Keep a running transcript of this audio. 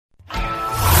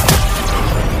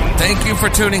Thank you for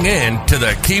tuning in to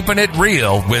the Keeping It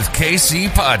Real with KC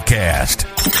podcast,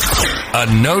 a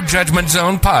no judgment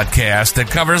zone podcast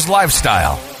that covers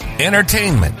lifestyle,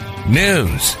 entertainment,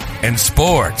 news, and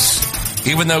sports.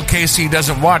 Even though KC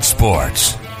doesn't watch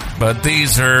sports, but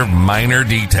these are minor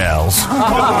details.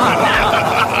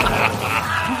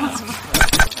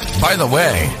 By the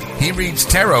way, he reads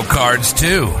tarot cards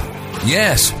too.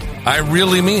 Yes, I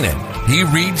really mean it. He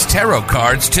reads tarot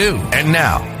cards too. And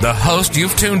now, the host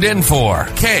you've tuned in for,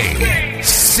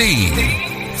 KC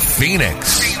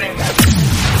Phoenix.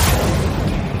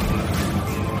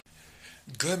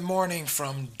 Good morning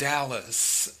from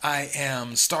Dallas. I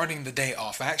am starting the day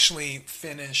off. I actually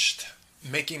finished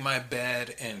making my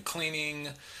bed and cleaning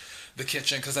the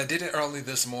kitchen because I did it early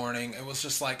this morning. It was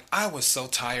just like, I was so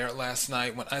tired last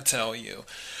night. When I tell you,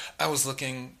 I was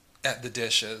looking at the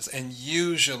dishes, and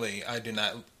usually I do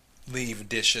not leave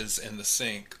dishes in the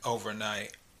sink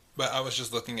overnight, but I was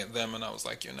just looking at them and I was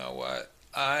like, you know what,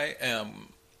 no.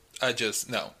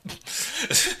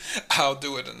 I'll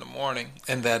do it in the morning.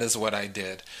 And that is what I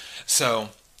did. So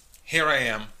here I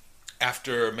am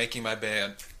after making my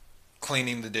bed,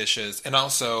 cleaning the dishes, and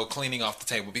also cleaning off the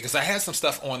table because I had some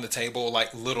stuff on the table,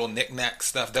 like little knick-knack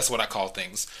stuff. That's what I call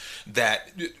things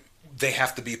that they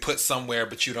have to be put somewhere,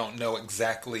 but you don't know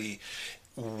exactly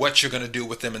what you're going to do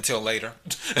with them until later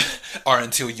or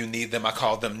until you need them. I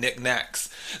call them knickknacks.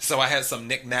 So I had some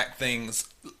knickknack things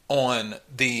on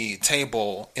the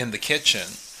table in the kitchen,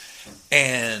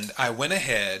 and I went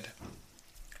ahead,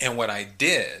 and what I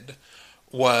did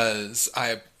was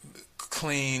I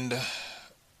cleaned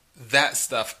that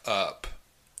stuff up,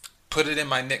 put it in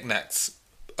my knickknacks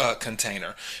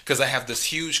container, because I have this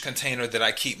huge container that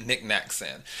I keep knickknacks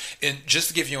in. And just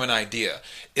to give you an idea,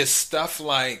 it's stuff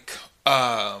like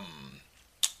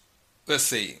let's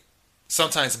see,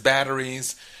 sometimes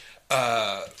batteries,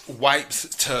 wipes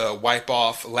to wipe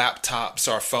off laptops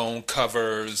or phone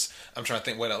covers. I'm trying to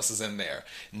think what else is in there.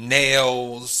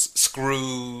 Nails,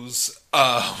 screws,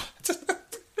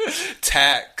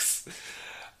 tacks.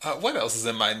 What else is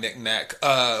in my knickknack?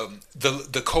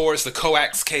 The cords, the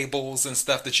coax cables and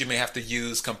stuff that you may have to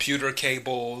use, computer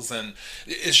cables, and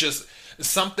it's just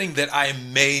something that I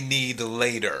may need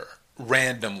later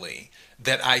randomly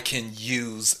that I can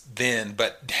use then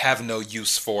but have no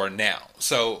use for now.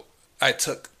 So I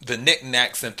took the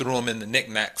knickknacks and threw them in the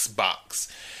knickknacks box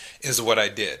is what I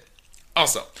did.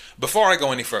 Also, before I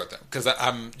go any further, because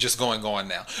I'm just going on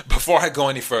now, before I go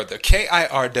any further,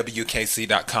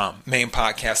 KIRWKC.com, main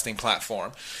podcasting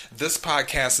platform. This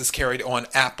podcast is carried on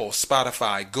Apple,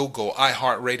 Spotify, Google,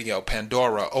 iHeartRadio,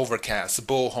 Pandora, Overcast,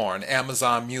 Bullhorn,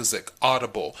 Amazon Music,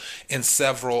 Audible, and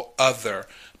several other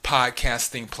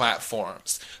podcasting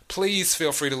platforms. Please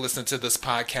feel free to listen to this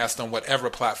podcast on whatever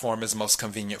platform is most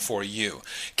convenient for you.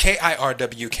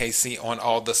 KIRWKC on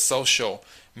all the social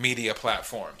media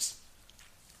platforms.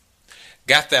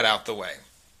 Got that out the way.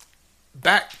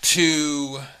 Back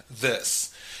to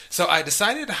this. So I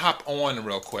decided to hop on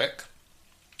real quick,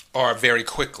 or very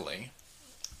quickly,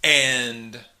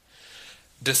 and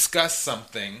discuss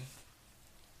something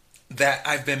that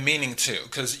I've been meaning to,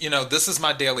 because, this is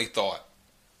my daily thought,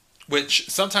 which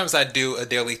sometimes I do a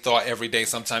daily thought every day,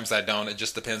 sometimes I don't. It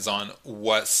just depends on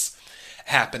what's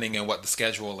happening and what the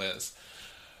schedule is.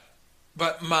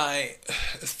 But my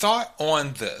thought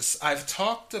on this, I've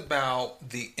talked about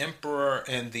the Emperor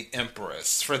and the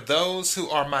Empress. For those who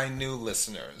are my new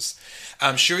listeners,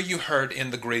 I'm sure you heard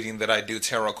in the greeting that I do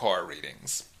tarot card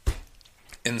readings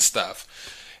and stuff.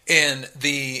 And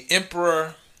the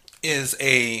Emperor is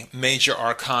a major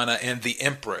arcana, and the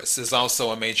Empress is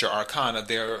also a major arcana.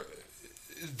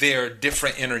 They're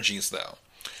different energies, though.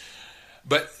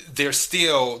 But they're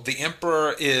still, the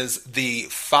Emperor is the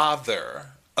father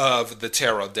of the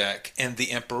tarot deck, and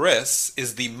the Empress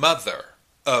is the mother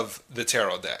of the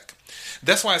tarot deck.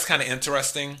 That's why it's kind of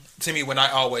interesting to me when I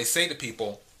always say to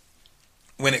people,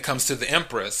 when it comes to the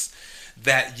Empress,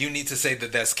 that you need to say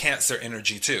that that's Cancer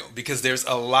energy too, because there's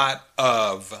a lot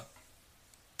of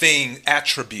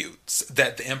attributes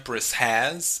that the Empress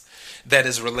has that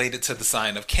is related to the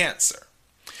sign of Cancer.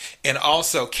 And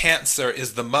also, Cancer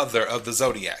is the mother of the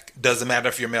zodiac. Doesn't matter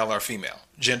if you're male or female.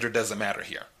 Gender doesn't matter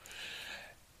here.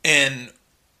 And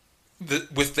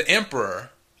with the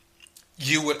Emperor,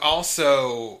 you would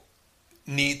also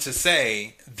need to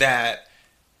say that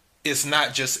it's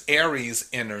not just Aries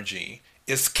energy,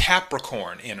 it's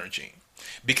Capricorn energy.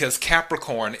 Because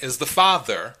Capricorn is the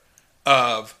father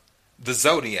of the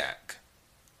zodiac.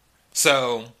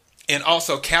 So, and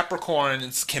also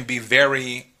Capricorns can be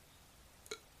very,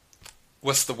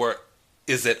 what's the word?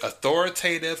 Is it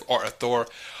authoritative or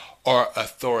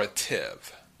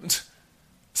authoritative?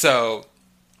 So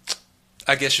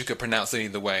I guess you could pronounce it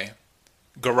either way.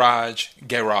 Garage.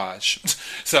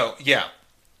 So yeah.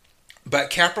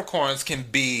 But Capricorns can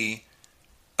be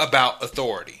about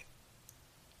authority.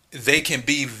 They can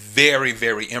be very,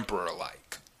 very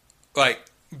emperor-like.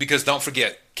 Because don't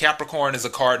forget, Capricorn is a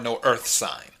cardinal earth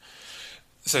sign.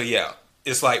 So yeah,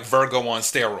 it's like Virgo on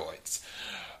steroids.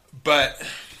 But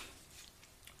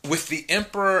with the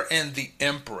emperor and the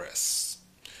empress,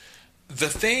 the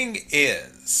thing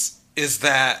is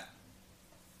that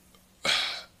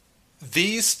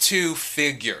these two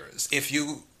figures, if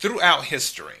you, throughout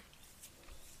history,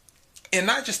 and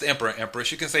not just the emperor and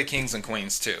empress, you can say kings and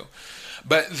queens too,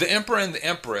 but the emperor and the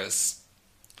empress,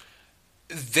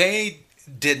 they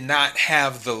did not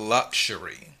have the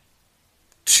luxury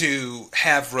to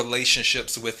have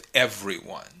relationships with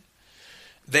everyone.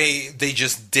 They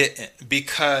just didn't,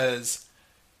 because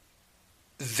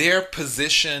their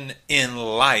position in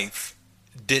life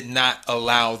did not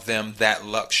allow them that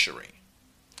luxury.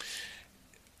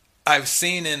 I've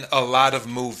seen in a lot of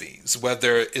movies,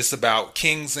 whether it's about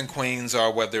kings and queens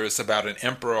or whether it's about an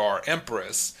emperor or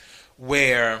empress,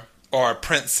 or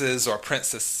princes or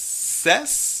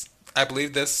princesses, I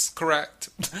believe that's correct,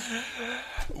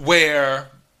 where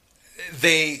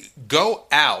they go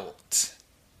out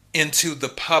into the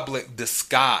public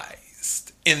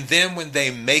disguised, and then when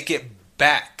they make it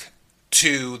back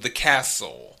to the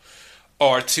castle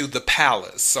or to the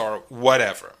palace or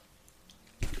whatever,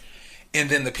 and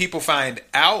then the people find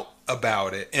out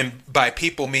about it, and by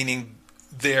people meaning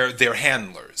their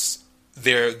handlers,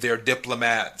 their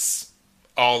diplomats,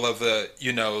 all of the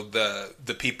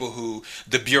the people who,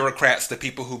 the bureaucrats, the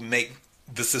people who make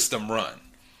the system run,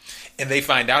 and they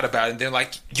find out about it, and they're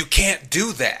like, you can't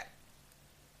do that.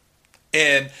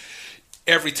 And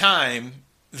every time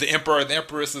the emperor or the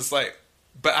empress is like,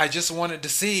 but I just wanted to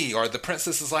see, or the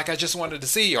princess is like, I just wanted to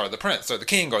see, or the prince or the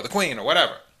king or the queen or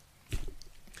whatever.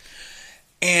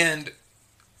 And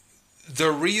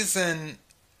the reason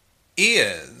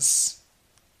is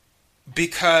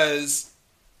because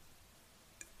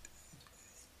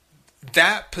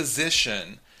that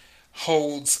position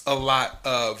holds a lot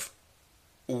of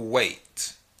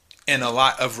weight and a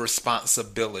lot of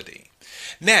responsibility.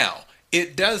 Now,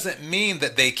 it doesn't mean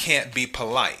that they can't be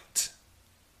polite.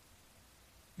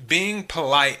 Being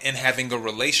polite and having a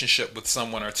relationship with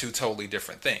someone are two totally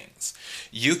different things.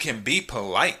 You can be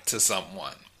polite to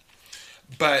someone,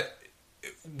 but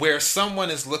where someone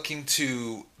is looking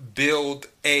to build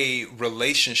a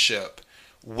relationship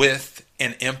with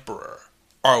an emperor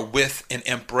or with an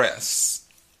empress,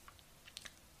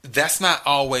 that's not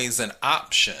always an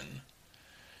option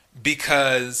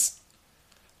because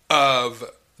of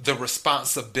the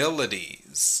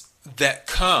responsibilities that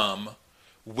come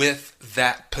with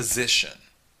that position.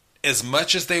 As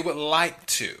much as they would like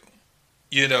to,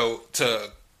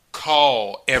 to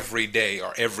call every day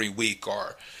or every week,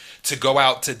 or to go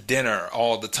out to dinner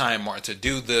all the time, or to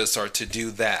do this or to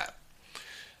do that.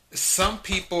 Some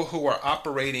people who are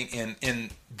operating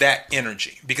in that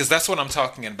energy, because that's what I'm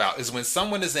talking about, is when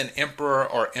someone is in emperor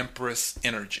or empress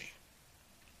energy,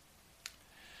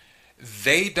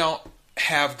 they don't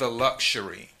have the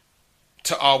luxury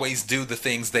to always do the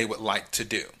things they would like to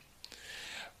do.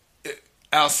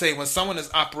 I'll say when someone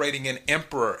is operating in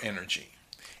emperor energy,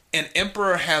 an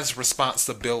emperor has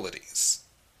responsibilities.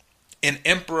 An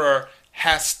emperor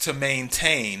has to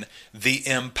maintain the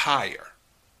empire,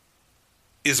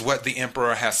 is what the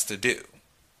emperor has to do.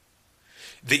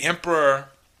 The emperor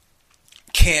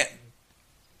can't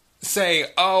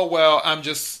say, oh, well, I'm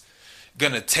just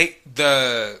going to take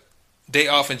the day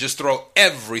off and just throw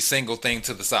every single thing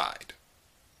to the side.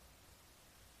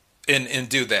 And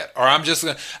do that. Or I'm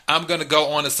going to go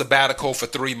on a sabbatical for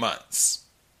 3 months.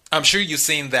 I'm sure you've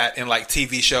seen that in like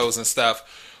TV shows and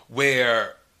stuff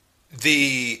where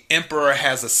the emperor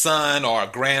has a son or a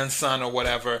grandson or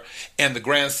whatever, and the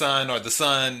grandson or the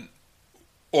son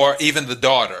or even the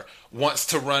daughter wants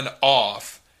to run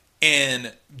off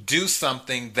and do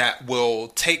something that will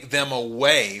take them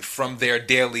away from their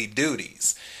daily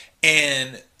duties.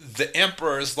 And the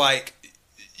emperor is like,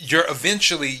 you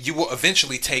will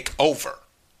eventually take over.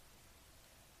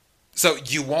 So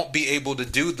you won't be able to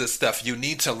do this stuff. You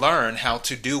need to learn how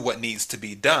to do what needs to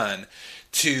be done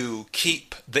to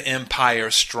keep the empire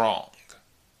strong.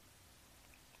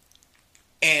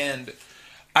 And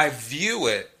I view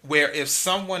it where if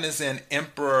someone is in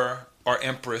emperor or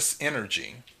empress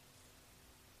energy,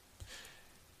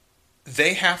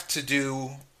 they have to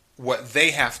do what they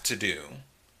have to do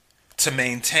to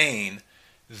maintain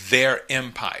their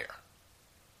empire.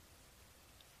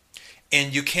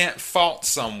 And you can't fault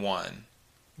someone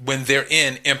when they're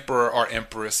in emperor or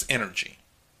empress energy.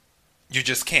 You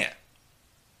just can't.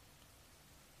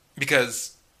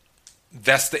 Because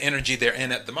that's the energy they're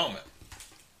in at the moment.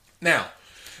 Now,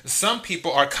 some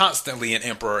people are constantly in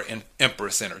emperor and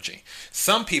empress energy.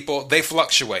 Some people, they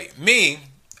fluctuate. Me,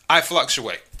 I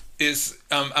fluctuate.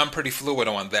 I'm pretty fluid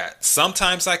on that.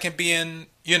 Sometimes I can be in,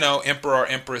 emperor or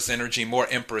empress energy, more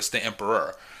empress than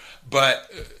emperor.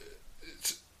 But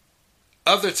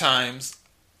other times,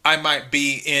 I might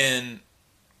be in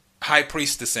high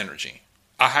priestess energy,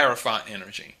 a hierophant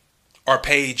energy, or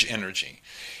page energy.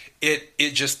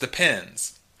 It just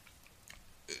depends.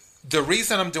 The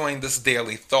reason I'm doing this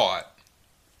daily thought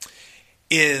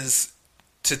is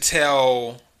to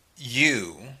tell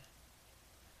you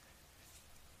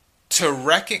to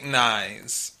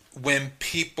recognize when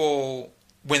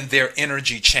their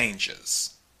energy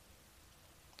changes.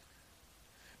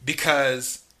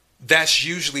 Because that's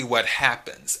usually what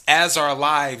happens. As our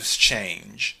lives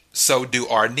change, so do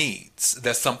our needs.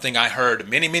 That's something I heard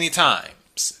many, many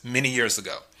times, many years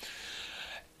ago.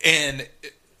 And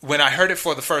when I heard it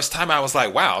for the first time, I was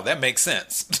like, wow, that makes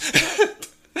sense.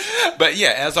 But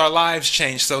yeah, as our lives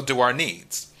change, so do our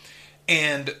needs.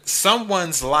 And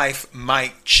someone's life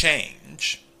might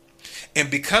change. And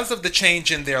because of the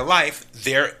change in their life,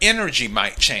 their energy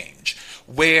might change.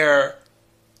 Where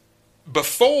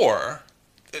before,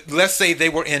 let's say they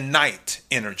were in night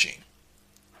energy.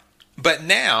 But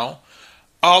now,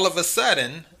 all of a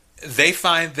sudden, they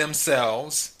find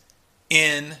themselves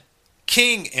in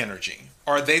king energy.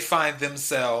 Or they find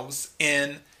themselves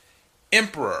in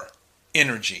emperor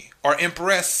energy. Or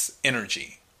empress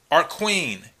energy. Or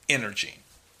queen energy.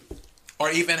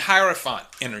 Or even hierophant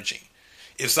energy.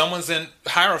 If someone's in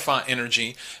hierophant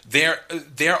energy, there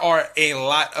are a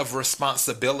lot of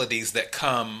responsibilities that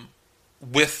come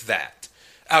with that.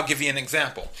 I'll give you an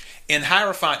example. In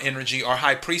hierophant energy or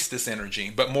high priestess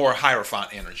energy, but more hierophant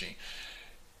energy,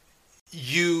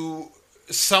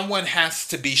 someone has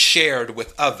to be shared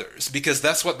with others, because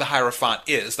that's what the hierophant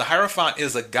is. The hierophant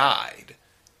is a guide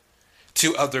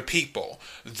to other people.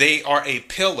 They are a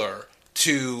pillar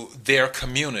to their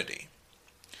community.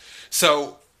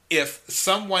 So if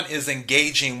someone is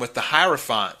engaging with the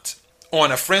hierophant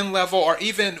on a friend level, or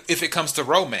even if it comes to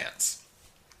romance,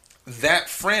 that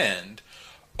friend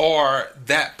or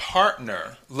that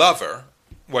partner, lover,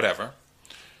 whatever,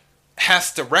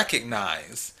 has to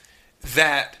recognize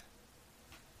that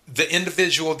the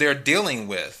individual they're dealing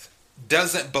with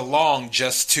doesn't belong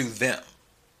just to them,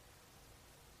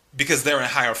 because they're in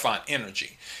hierophant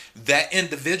energy. That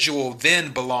individual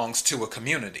then belongs to a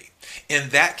community.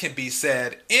 And that can be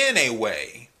said in a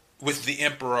way with the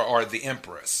emperor or the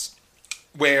empress,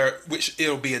 which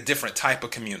it'll be a different type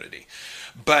of community.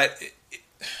 But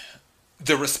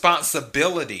the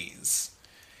responsibilities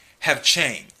have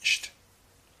changed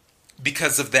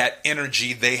because of that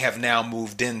energy they have now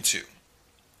moved into.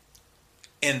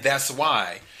 And that's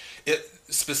why,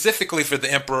 specifically for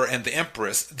the emperor and the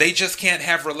empress, they just can't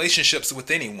have relationships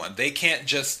with anyone. They can't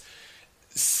just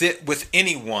sit with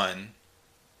anyone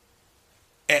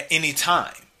at any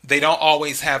time. They don't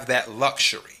always have that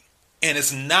luxury. And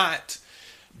it's not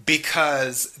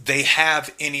because they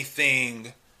have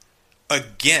anything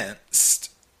against,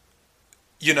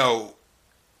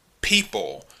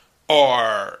 people,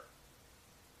 or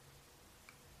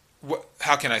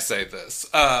how can I say this?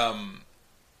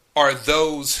 Are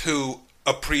those who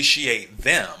appreciate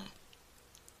them.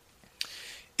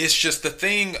 It's just the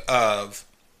thing of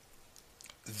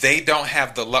they don't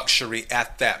have the luxury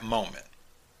at that moment.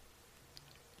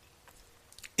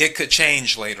 It could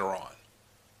change later on.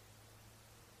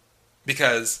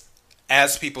 Because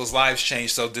as people's lives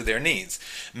change, so do their needs.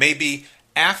 Maybe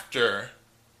after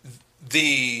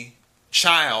the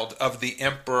child of the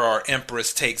emperor or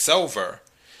empress takes over,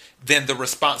 then the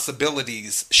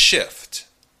responsibilities shift.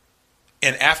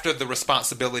 And after the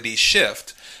responsibilities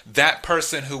shift, that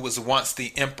person who was once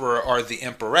the emperor or the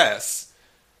empress,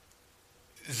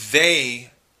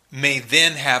 they may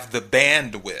then have the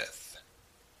bandwidth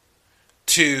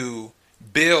to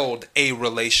build a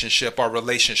relationship or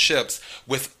relationships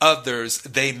with others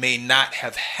they may not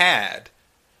have had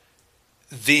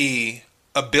the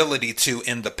ability to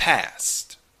in the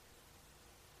past.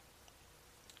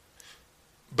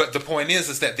 But the point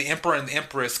is that the emperor and the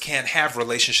empress can't have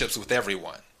relationships with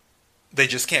everyone. They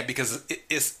just can't, because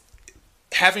it's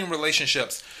having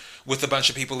relationships with a bunch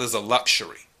of people is a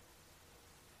luxury.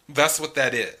 That's what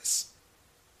that is.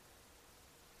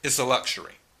 It's a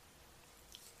luxury.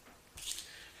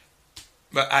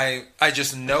 But I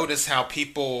just notice how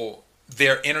people,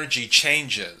 their energy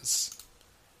changes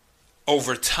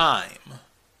over time.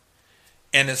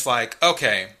 And it's like,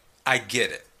 okay, I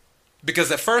get it.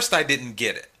 Because at first I didn't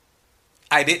get it.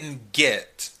 I didn't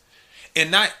get,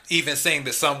 and not even saying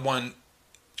that someone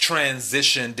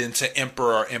transitioned into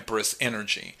emperor or empress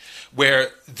energy, where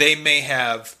they may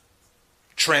have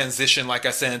transitioned, like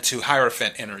I said, into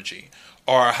hierophant energy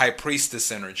or high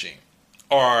priestess energy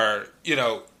or,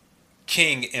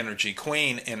 king energy,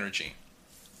 queen energy,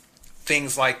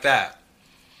 things like that.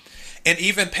 And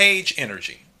even page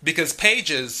energy, because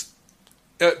pages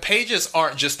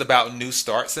aren't just about new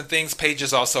starts and things.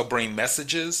 Pages also bring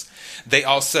messages. They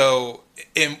also,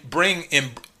 in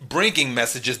bringing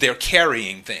messages, they're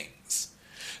carrying things.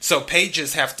 So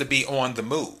pages have to be on the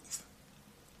move.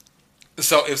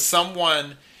 So if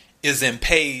someone is in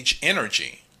page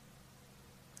energy,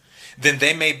 then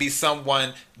they may be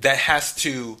someone that has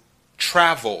to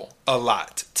travel a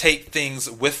lot, take things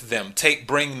with them,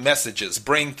 bring messages,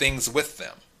 bring things with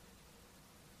them.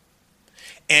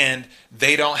 And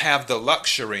they don't have the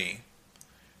luxury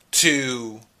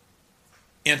to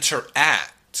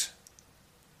interact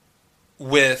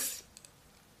with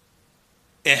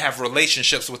and have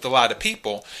relationships with a lot of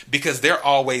people because they're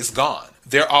always gone.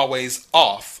 They're always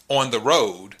off on the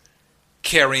road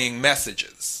carrying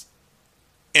messages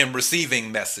and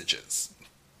receiving messages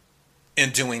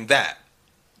and doing that.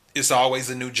 It's always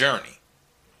a new journey.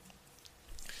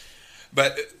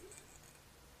 But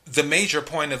the major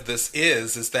point of this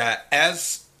is that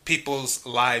as people's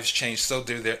lives change, so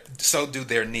do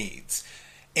their needs.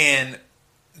 And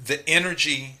the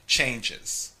energy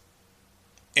changes.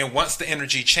 And once the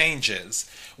energy changes,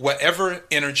 whatever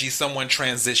energy someone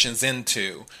transitions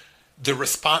into, the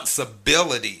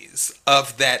responsibilities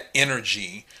of that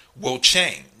energy will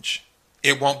change.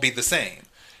 It won't be the same.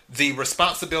 The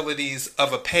responsibilities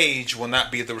of a page will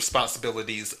not be the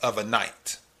responsibilities of a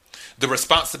knight. The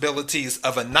responsibilities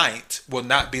of a knight will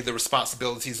not be the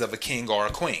responsibilities of a king or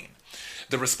a queen.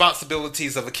 The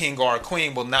responsibilities of a king or a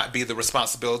queen will not be the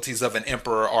responsibilities of an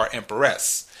emperor or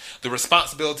empress. The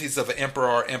responsibilities of an emperor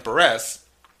or empress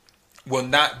will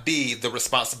not be the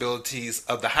responsibilities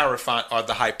of the hierophant or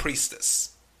the high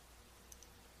priestess.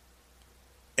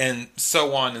 And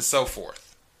so on and so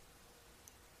forth.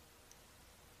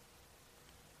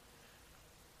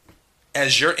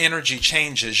 As your energy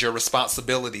changes, your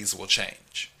responsibilities will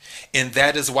change. And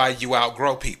that is why you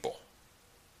outgrow people.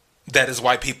 That is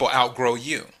why people outgrow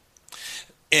you.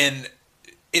 And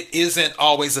it isn't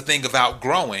always a thing of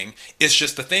outgrowing. It's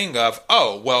just a thing of,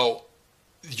 oh, well,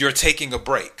 you're taking a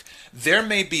break. There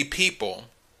may be people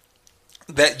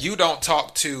that you don't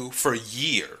talk to for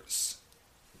years.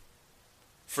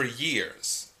 For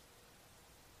years.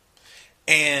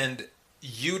 And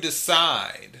you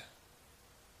decide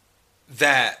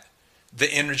that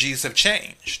the energies have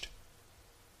changed.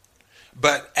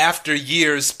 But after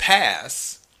years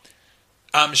pass,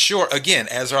 I'm sure, again,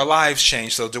 as our lives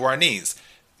change, so do our needs.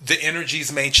 The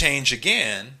energies may change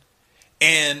again,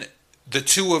 and the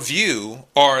two of you,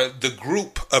 or the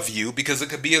group of you, because it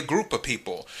could be a group of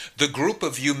people, the group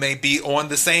of you may be on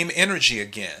the same energy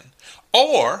again.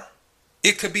 Or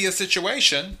it could be a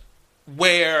situation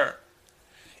where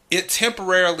it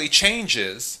temporarily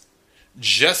changes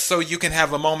just so you can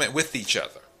have a moment with each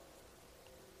other.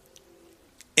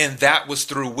 And that was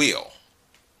through will.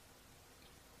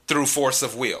 Through force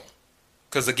of will.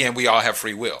 Because again, we all have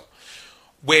free will.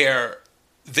 Where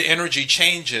the energy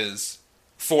changes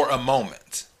for a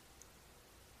moment.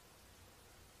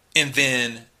 And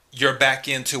then you're back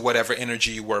into whatever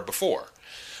energy you were before.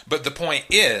 But the point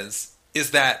is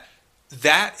that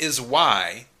is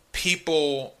why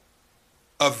people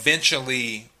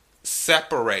eventually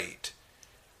separate,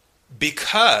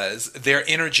 because their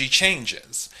energy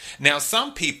changes. Now,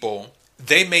 some people,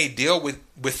 they may deal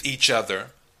with each other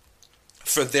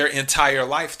for their entire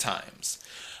lifetimes.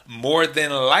 More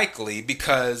than likely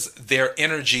because their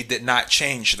energy did not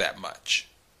change that much.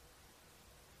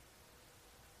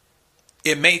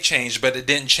 It may change, but it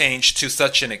didn't change to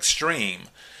such an extreme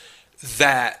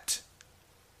that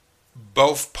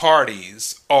both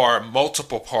parties or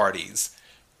multiple parties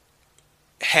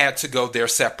had to go their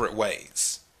separate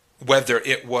ways. Whether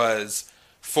it was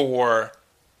for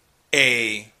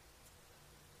a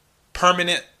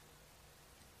permanent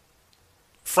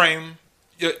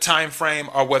time frame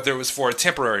or whether it was for a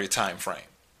temporary time frame.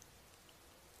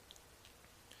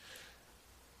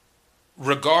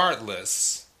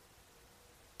 Regardless,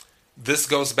 this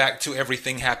goes back to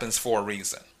everything happens for a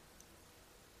reason.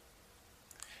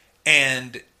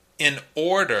 And in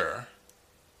order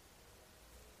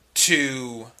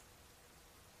to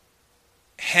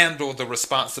handle the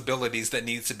responsibilities that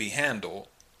need to be handled,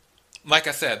 like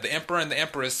I said, the emperor and the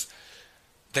empress,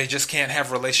 they just can't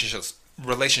have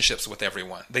relationships with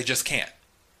everyone. They just can't.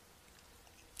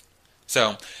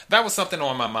 So that was something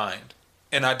on my mind,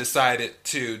 and I decided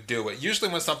to do it. Usually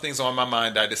when something's on my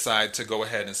mind, I decide to go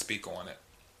ahead and speak on it.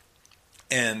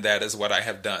 And that is what I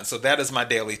have done. So that is my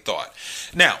daily thought.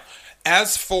 Now,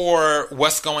 as for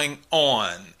what's going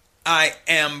on, I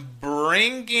am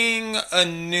bringing a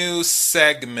new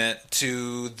segment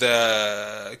to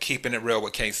the Keeping It Real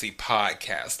with KC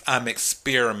podcast. I'm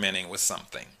experimenting with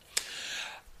something.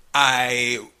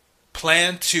 I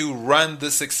plan to run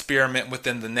this experiment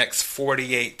within the next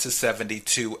 48 to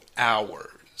 72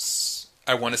 hours.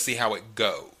 I want to see how it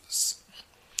goes.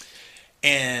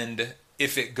 And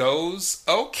if it goes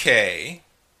okay,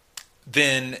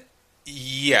 then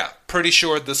yeah, pretty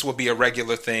sure this will be a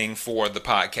regular thing for the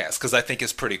podcast because I think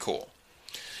it's pretty cool.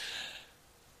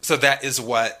 So that is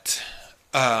what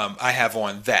I have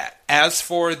on that. As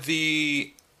for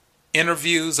the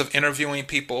interviews of interviewing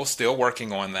people, still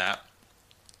working on that.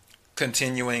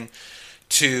 Continuing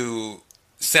to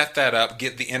set that up,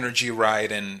 get the energy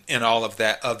right, and all of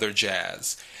that other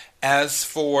jazz. As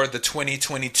for the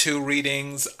 2022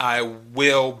 readings, I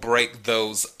will break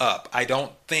those up. I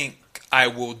don't think I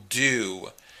will do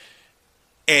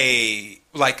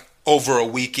over a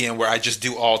weekend where I just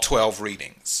do all 12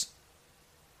 readings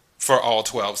for all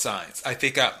 12 signs. I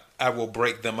think I will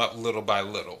break them up little by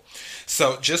little.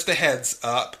 So just a heads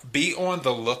up, be on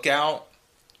the lookout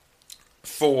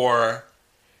for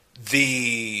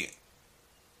the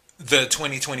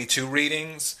 2022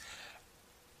 readings.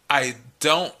 I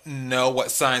don't know what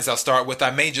signs I'll start with.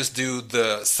 I may just do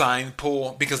the sign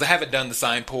pool because I haven't done the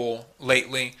sign pool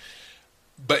lately,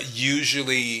 but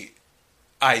usually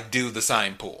I do the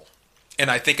sign pool. And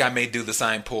I think I may do the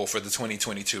sign pool for the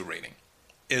 2022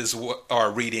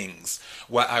 readings,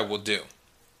 what I will do.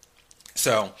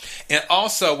 So, and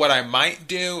also what I might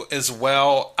do as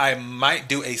well, I might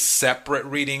do a separate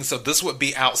reading. So this would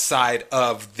be outside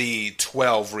of the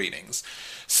 12 readings.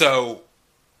 So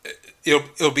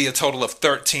it'll be a total of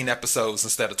 13 episodes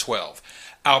instead of 12.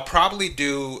 I'll probably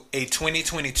do a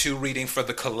 2022 reading for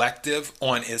the collective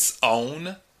on its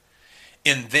own.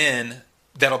 And then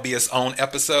that'll be its own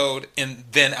episode. And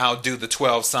then I'll do the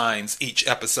 12 signs each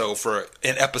episode for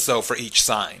an episode for each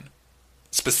sign,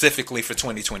 specifically for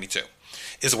 2022.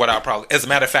 Is what I'll probably, as a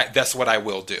matter of fact, that's what I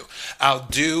will do. I'll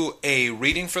do a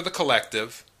reading for the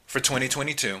collective for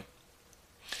 2022,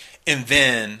 and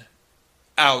then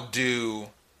I'll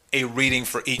do a reading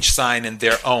for each sign in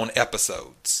their own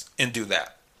episodes and do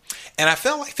that. And I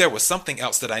felt like there was something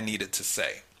else that I needed to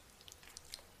say,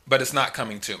 but it's not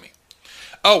coming to me.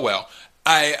 Oh well,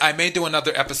 I may do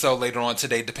another episode later on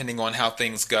today depending on how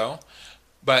things go,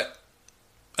 but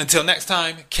until next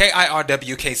time,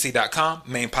 KIRWKC.com,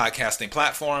 main podcasting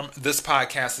platform. This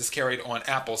podcast is carried on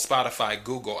Apple, Spotify,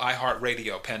 Google,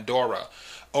 iHeartRadio, Pandora,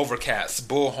 Overcast,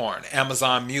 Bullhorn,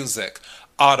 Amazon Music,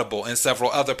 Audible, and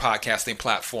several other podcasting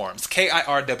platforms.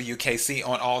 KIRWKC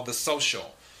on all the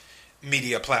social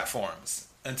media platforms.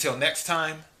 Until next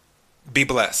time, be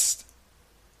blessed.